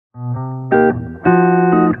Hi,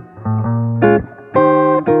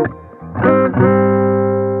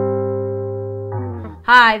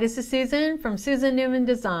 this is Susan from Susan Newman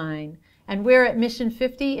Design, and we're at Mission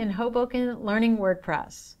 50 in Hoboken learning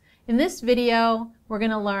WordPress. In this video, we're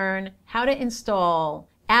going to learn how to install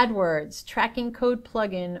AdWords tracking code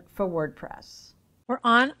plugin for WordPress. We're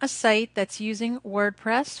on a site that's using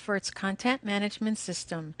WordPress for its content management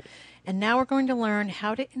system, and now we're going to learn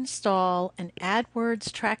how to install an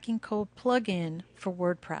AdWords tracking code plugin for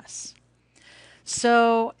WordPress.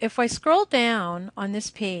 So if I scroll down on this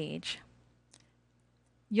page,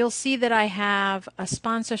 you'll see that I have a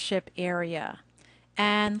sponsorship area.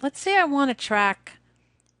 And let's say I want to track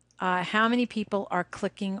how many people are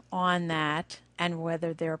clicking on that and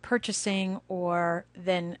whether they're purchasing or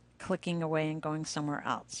then clicking away and going somewhere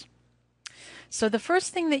else. So the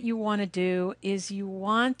first thing that you want to do is you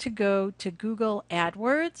want to go to Google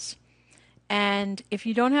AdWords. And if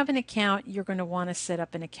you don't have an account, you're going to want to set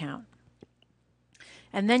up an account.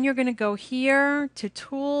 And then you're going to go here to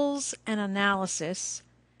Tools and Analysis,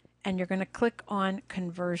 and you're going to click on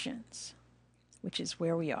Conversions, which is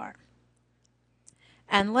where we are.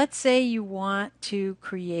 And let's say you want to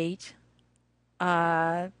create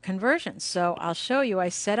conversions. So I'll show you. I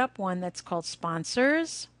set up one that's called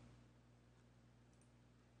Sponsors.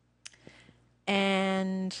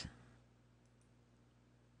 And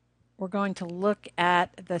we're going to look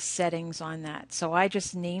at the settings on that. So I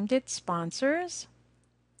just named it Sponsors.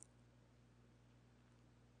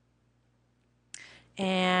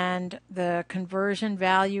 And the conversion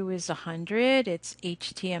value is 100. It's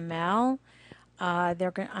HTML.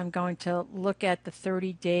 I'm going to look at the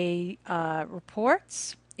 30-day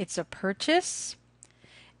reports. It's a purchase.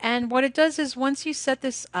 And what it does is once you set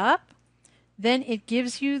this up, then it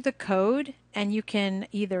gives you the code, and you can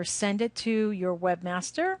either send it to your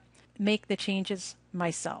webmaster, make the changes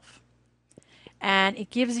myself. And it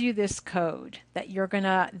gives you this code that you're going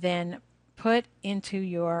to then put into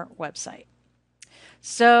your website.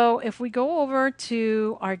 So if we go over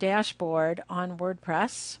to our dashboard on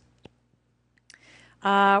WordPress,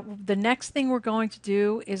 the next thing we're going to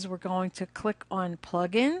do is we're going to click on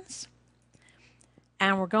Plugins,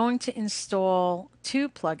 and we're going to install two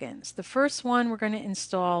plugins. The first one we're going to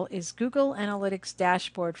install is Google Analytics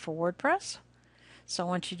Dashboard for WordPress. So I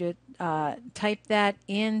want you to type that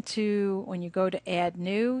into, when you go to Add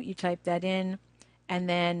New, you type that in, and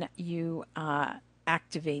then you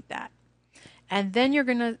activate that. And then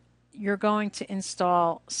you're going to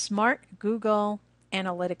install Smart Google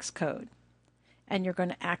Analytics Code, and you're going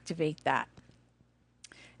to activate that.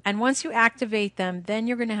 And once you activate them, then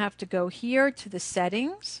you're going to have to go here to the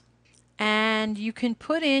settings, and you can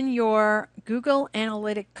put in your Google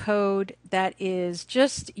Analytic code that is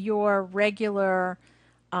just your regular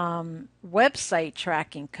website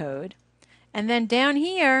tracking code. And then down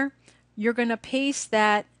here, you're going to paste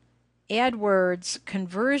that AdWords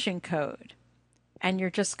conversion code, and you're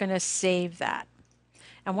just going to save that.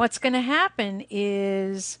 And what's going to happen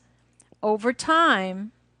is over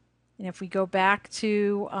time, and if we go back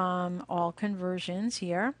to all conversions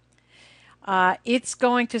here, it's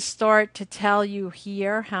going to start to tell you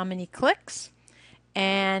here how many clicks.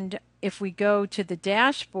 And if we go to the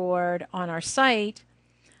dashboard on our site,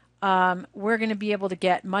 we're going to be able to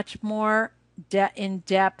get much more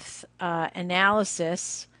in-depth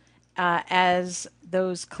analysis as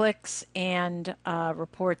those clicks and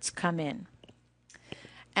reports come in.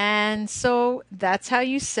 And so that's how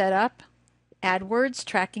you set up AdWords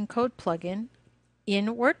tracking code plugin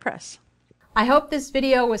in WordPress. I hope this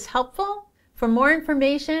video was helpful. For more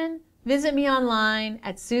information, visit me online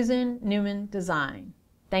at Susan Newman Design.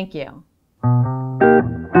 Thank you.